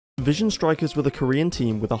Vision Strikers were the Korean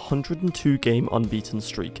team with a 102-game unbeaten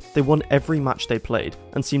streak. They won every match they played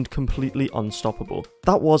and seemed completely unstoppable.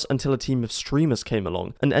 That was until a team of streamers came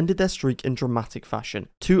along and ended their streak in dramatic fashion.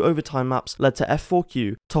 2 overtime maps led to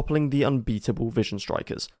F4Q toppling the unbeatable Vision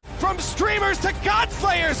Strikers. From streamers to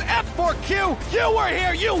Godslayers, F4Q, you were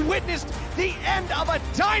here, you witnessed the end of a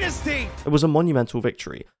dynasty! It was a monumental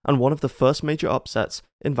victory and one of the first major upsets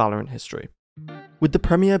in Valorant history. With the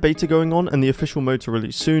premiere beta going on and the official mode to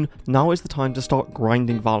release soon, now is the time to start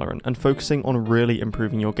grinding Valorant and focusing on really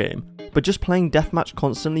improving your game. But just playing deathmatch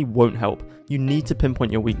constantly won't help. You need to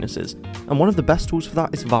pinpoint your weaknesses, and one of the best tools for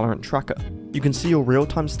that is Valorant Tracker. You can see your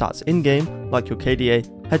real-time stats in-game, like your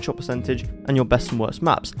KDA, headshot percentage, and your best and worst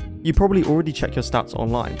maps. You probably already check your stats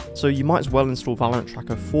online, so you might as well install Valorant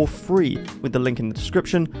Tracker for free with the link in the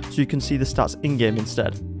description so you can see the stats in-game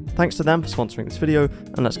instead. Thanks to them for sponsoring this video,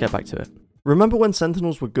 and let's get back to it. Remember when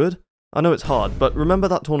Sentinels were good? I know it's hard, but remember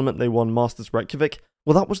that tournament they won Masters Reykjavik?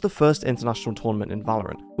 Well, that was the first international tournament in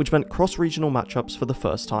Valorant, which meant cross-regional matchups for the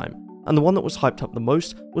first time. And the one that was hyped up the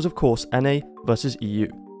most was of course NA versus EU.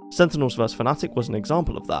 Sentinels vs Fnatic was an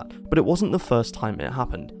example of that, but it wasn't the first time it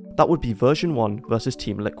happened. That would be version 1 versus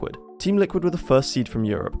Team Liquid. Team Liquid were the first seed from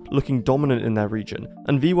Europe, looking dominant in their region,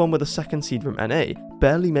 and V1 were the second seed from NA,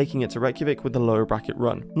 barely making it to Reykjavik with the lower bracket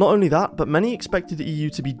run. Not only that, but many expected EU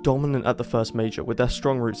to be dominant at the first major with their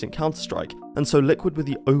strong roots in Counter-Strike, and so Liquid were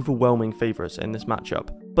the overwhelming favourites in this matchup.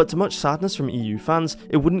 But to much sadness from EU fans,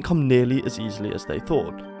 it wouldn't come nearly as easily as they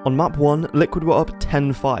thought. On map 1, Liquid were up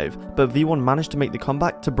 10-5, but V1 managed to make the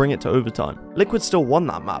comeback to bring it to overtime. Liquid still won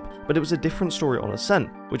that map, but it was a different story on Ascent,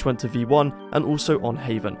 which went to V1, and also on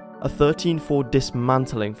Haven. A 13-4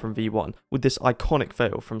 dismantling from V1, with this iconic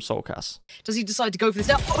fail from Solcas. Does he decide to go for this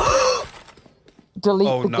now?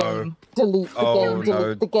 Delete the game. Delete the game.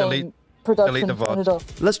 Delete the game. Production, turn it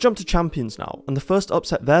off. Let's jump to Champions now, and the first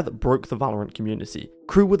upset there that broke the Valorant community.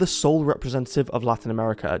 Crew were the sole representative of Latin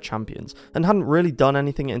America at Champions, and hadn't really done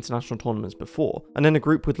anything at international tournaments before, and in a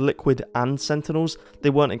group with Liquid and Sentinels,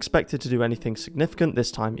 they weren't expected to do anything significant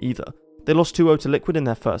this time either. They lost 2-0 to Liquid in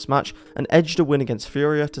their first match, and edged a win against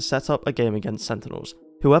Furia to set up a game against Sentinels.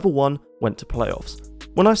 Whoever won went to playoffs.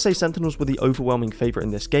 When I say Sentinels were the overwhelming favourite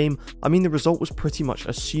in this game, I mean the result was pretty much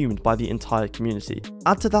assumed by the entire community.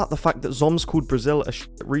 Add to that the fact that Zoms called Brazil a shit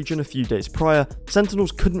region a few days prior,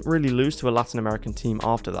 Sentinels couldn't really lose to a Latin American team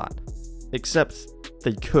after that. Except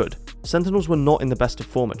they could. Sentinels were not in the best of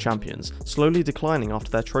form at Champions, slowly declining after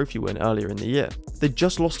their trophy win earlier in the year. They'd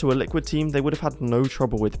just lost to a Liquid team they would have had no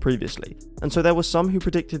trouble with previously, and so there were some who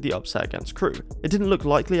predicted the upset against Crew. It didn't look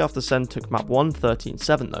likely after Sen took map 1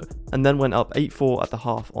 13-7 though, and then went up 8-4 at the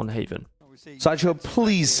half on Haven. Sideshow,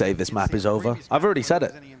 please say this map is over. I've already said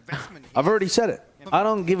it. I've already said it. I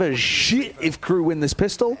don't give a shit if Crew win this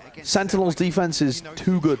pistol. Sentinel's defense is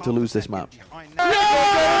too good to lose this map.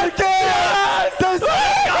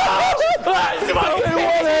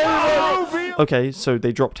 Okay, so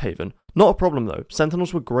they dropped Haven. Not a problem though,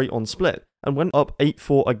 Sentinels were great on split, and went up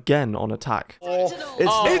 8-4 again on attack.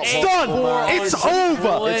 It's done! It's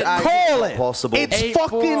over! It's call it! Possible. It's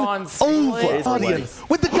fucking over! Guardian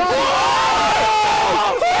with the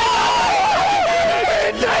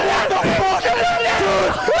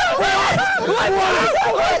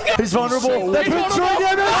He's vulnerable. They're picturing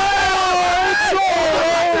him.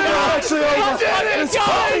 It's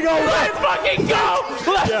fucking over. Let's fucking go.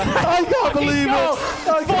 I can't believe it.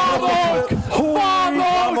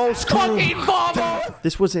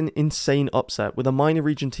 This was an insane upset, with a minor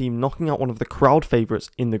region team knocking out one of the crowd favourites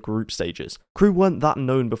in the group stages. Crew weren't that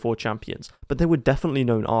known before Champions, but they were definitely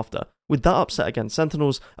known after. With that upset against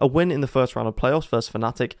Sentinels, a win in the first round of playoffs versus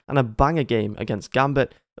Fnatic, and a banger game against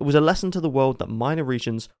Gambit, it was a lesson to the world that minor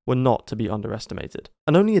regions were not to be underestimated.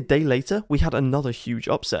 And only a day later, we had another huge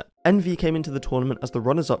upset. NV came into the tournament as the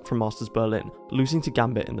runners-up from Masters Berlin, losing to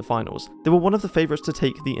Gambit in the finals. They were one of the favourites to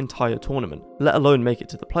take the entire tournament, let alone make it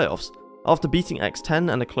to the playoffs. After beating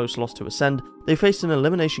X10 and a close loss to Ascend, they faced an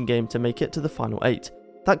elimination game to make it to the final 8.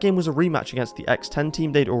 That game was a rematch against the X10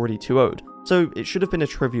 team they'd already 2-0'd, so it should have been a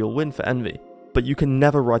trivial win for Envy. But you can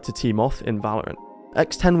never write a team off in Valorant.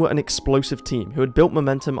 X10 were an explosive team who had built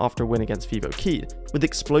momentum after a win against Vivo Keed, with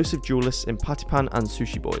explosive duelists in Patipan and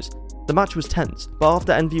Sushi Boys. The match was tense, but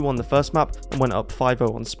after Envy won the first map and went up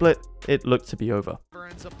 5-0 on split, it looked to be over.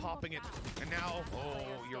 Ends up popping it, and now,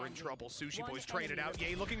 you're in trouble. Sushi Boys traded out.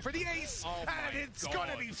 Yay, looking for the ace, and it's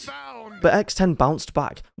gonna be found. But X10 bounced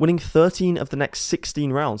back, winning 13 of the next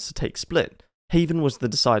 16 rounds to take split. Haven was the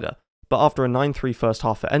decider, but after a 9-3 first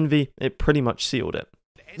half for Envy, it pretty much sealed it.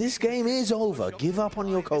 This game is over. Give up on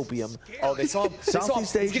your copium. Oh,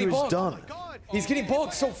 Southeast Asia is done. He's getting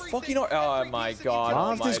bogged so fucking hard. Oh my god.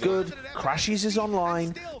 Marv is good. Crashes is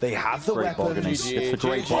online. They have the weapons. It's a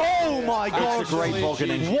great Oh my god. It's a great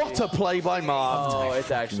boggening. What a play by Marv. Oh,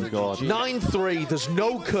 it's actually God. 9-3. There's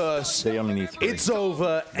no curse. They only need 3. It's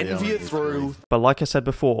over. Envy it through. But like I said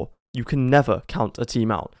before, you can never count a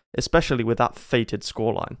team out, especially with that fated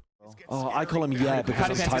scoreline. Oh, I call him yeah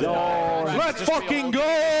because I'm tired. Oh, Let's fucking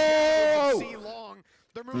go!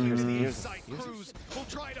 They're moving to the inside. Cruz will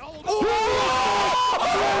try to hold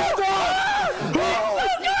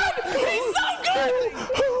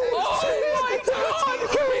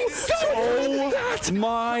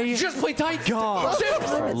My just play tight. God.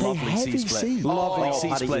 Lovely C-split. Lovely Paddy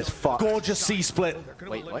C-split. is fucked. Gorgeous C-split.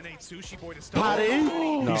 Wait, what? Paddy?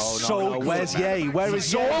 No, He's so no, where's Ye? Where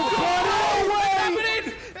is Ye?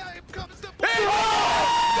 Happening?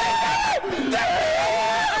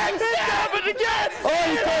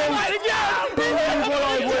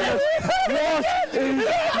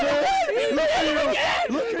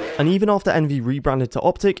 And even after Envy rebranded to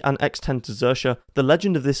Optic and X10 to Xerxia, the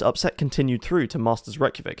legend of this upset continued through to Masters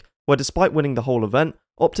Reykjavik, where despite winning the whole event,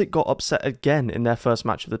 Optic got upset again in their first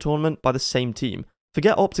match of the tournament by the same team.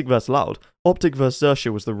 Forget Optic vs Loud, Optic vs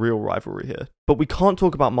Xerxia was the real rivalry here. But we can't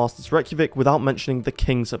talk about Masters Reykjavik without mentioning the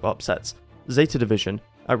kings of upsets, Zeta Division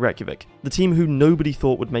at Reykjavik, the team who nobody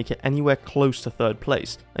thought would make it anywhere close to third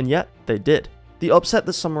place, and yet they did. The upset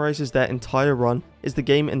that summarizes their entire run is the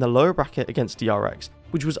game in the lower bracket against DRX,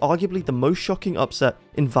 which was arguably the most shocking upset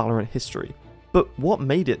in Valorant history. But what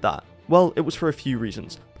made it that? Well, it was for a few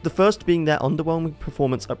reasons. The first being their underwhelming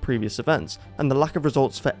performance at previous events, and the lack of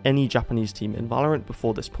results for any Japanese team in Valorant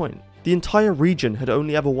before this point. The entire region had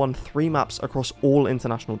only ever won 3 maps across all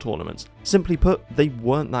international tournaments. Simply put, they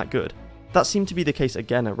weren't that good. That seemed to be the case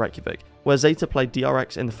again at Reykjavik, where Zeta played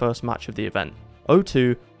DRX in the first match of the event.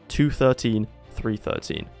 0-2, 2-13,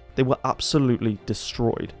 3-13. They were absolutely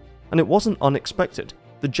destroyed. And it wasn't unexpected.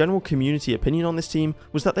 The general community opinion on this team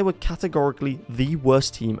was that they were categorically the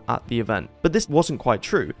worst team at the event. But this wasn't quite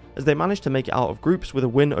true, as they managed to make it out of groups with a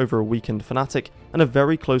win over a weakened Fnatic and a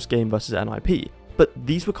very close game versus NIP. But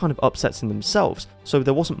these were kind of upsets in themselves, so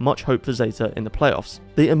there wasn't much hope for Zeta in the playoffs.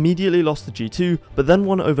 They immediately lost to G2, but then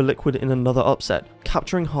won over Liquid in another upset,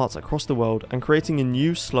 capturing hearts across the world and creating a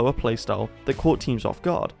new, slower playstyle that caught teams off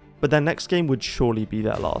guard. But their next game would surely be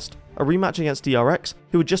their last. A rematch against DRX,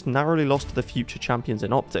 who had just narrowly lost to the future champions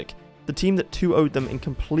in Optic, the team that 2-0'd them in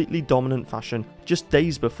completely dominant fashion just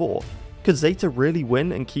days before. Could Zeta really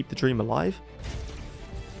win and keep the dream alive?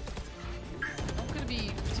 Not going to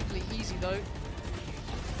be particularly easy though.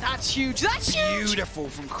 That's huge, that's huge! Beautiful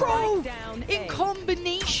from Crow. Crow in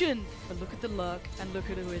combination! But look at the lurk and look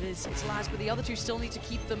at who it is. It's Laz, but the other two still need to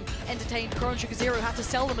keep them entertained. Crow and SugarZero have to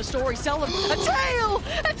sell them a story, sell them a tale!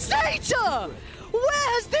 And Zeta!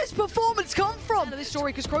 Where has this performance come from? This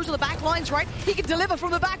story, because Crow's on the back lines, right? He can deliver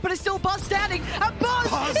from the back, but it's still Buzz standing. And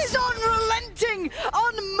Buzz is unrelenting,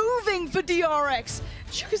 unmoving for DRX.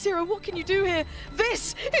 SugarZero, what can you do here?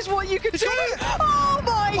 This is what you can do. Oh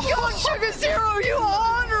my god, SugarZero, you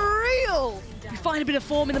are unreal. You find a bit of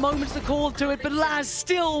form in the moments that called to it, but Laz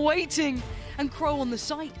still waiting. And Crow on the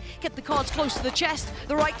site, get the cards close to the chest.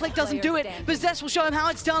 The right click doesn't do it. Possess will show him how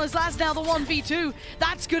it's done as Laz now the 1v2.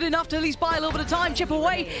 That's good enough to at least buy a little bit of time, chip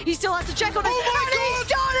away. He still has to check on it. And he's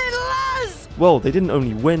done it, Laz! Well, they didn't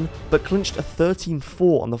only win, but clinched a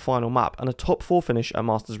 13-4 on the final map and a top 4 finish at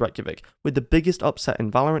Masters Reykjavik, with the biggest upset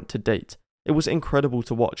in Valorant to date. It was incredible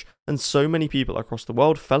to watch, and so many people across the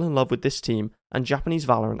world fell in love with this team and Japanese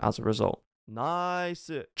Valorant as a result. Nice.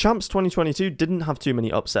 Champs 2022 didn't have too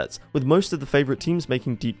many upsets, with most of the favourite teams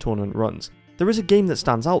making deep tournament runs. There is a game that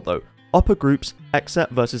stands out though, Upper Groups, XSET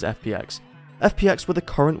vs FPX. FPX were the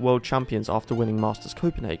current world champions after winning Masters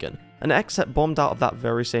Copenhagen, and XSET bombed out of that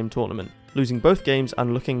very same tournament, losing both games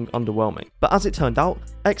and looking underwhelming. But as it turned out,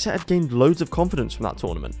 XSET had gained loads of confidence from that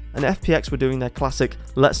tournament, and FPX were doing their classic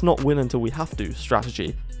 "let's not win until we have to"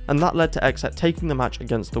 strategy, and that led to XSET taking the match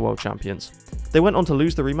against the world champions. They went on to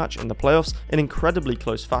lose the rematch in the playoffs in incredibly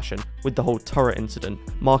close fashion, with the whole turret incident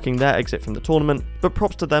marking their exit from the tournament, but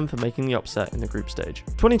props to them for making the upset in the group stage.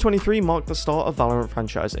 2023 marked the start of Valorant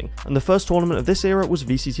franchising, and the first tournament of this era was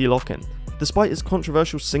VCT Lock-In. Despite its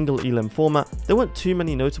controversial single elim format, there weren't too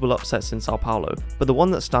many notable upsets in Sao Paulo, but the one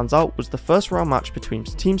that stands out was the first round match between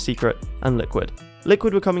Team Secret and Liquid.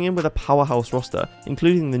 Liquid were coming in with a powerhouse roster,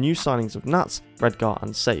 including the new signings of Nats, Redgar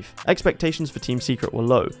and Safe. Expectations for Team Secret were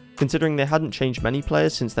low, considering they hadn't changed many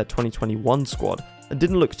players since their 2021 squad, and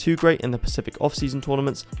didn't look too great in the Pacific off-season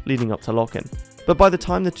tournaments leading up to lock-in. But by the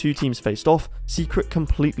time the two teams faced off, Secret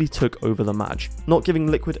completely took over the match, not giving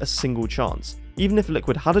Liquid a single chance. Even if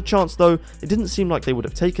Liquid had a chance though, it didn't seem like they would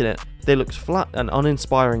have taken it. They looked flat and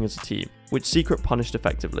uninspiring as a team, which Secret punished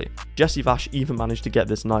effectively. Jesse Vash even managed to get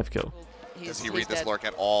this knife kill. Does he read this lurk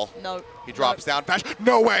at all? No. He drops down. Vash,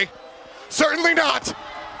 no way! Certainly not!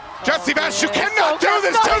 Jesse Vash, you cannot do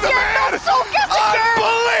this to the man!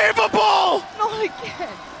 Unbelievable! Not again!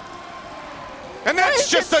 And that's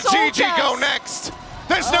just a GG go next!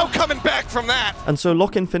 There's no coming back from that! And so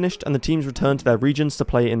lock-in finished and the teams returned to their regions to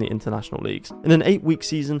play in the international leagues. In an 8-week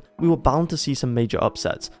season, we were bound to see some major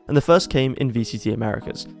upsets, and the first came in VCT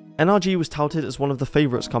Americas. NRG was touted as one of the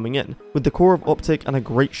favourites coming in, with the core of Optic and a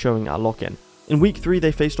great showing at lock-in. In week 3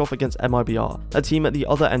 they faced off against MIBR, a team at the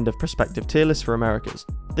other end of prospective tier list for Americas.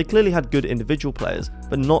 They clearly had good individual players,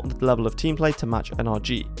 but not the level of team play to match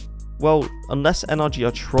NRG. Well, unless NRG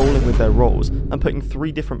are trolling with their roles and putting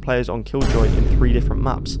 3 different players on Killjoy in 3 different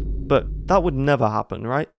maps. But that would never happen,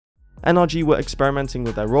 right? NRG were experimenting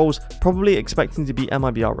with their roles, probably expecting to beat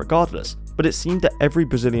MIBR regardless, but it seemed that every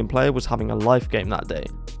Brazilian player was having a life game that day.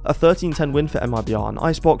 A 13-10 win for MIBR and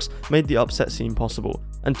Icebox made the upset seem possible,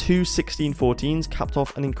 and 2 16-14s capped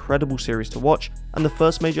off an incredible series to watch and the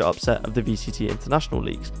first major upset of the VCT International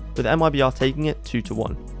Leagues, with MIBR taking it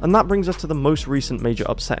 2-1. And that brings us to the most recent major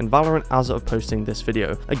upset in Valorant as of posting this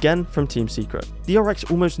video, again from Team Secret. DRX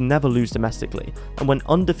almost never lose domestically, and went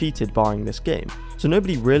undefeated barring this game, so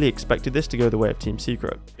nobody really expected this to go the way of Team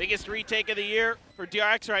Secret. Biggest retake of the year for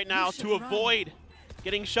DRX right now to avoid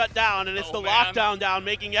getting shut down, and it's the lockdown down,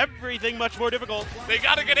 making everything much more difficult. They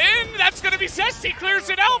gotta get in. That's gonna be Jesse. Clears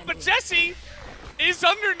it out, but Jesse is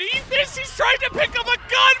underneath this. He's trying to pick up a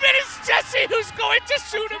gun, but it's Jesse who's going to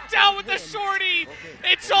shoot him down with the shorty.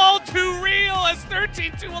 It's all too real as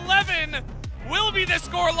 13-11 will be the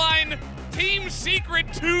scoreline. Team Secret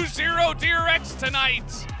 2-0 DRX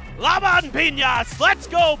tonight. Laban Piñas, let's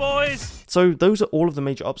go, boys! So those are all of the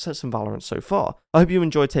major upsets in Valorant so far. I hope you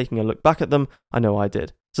enjoyed taking a look back at them. I know I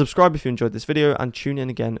did. Subscribe if you enjoyed this video and tune in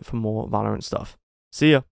again for more Valorant stuff. See ya!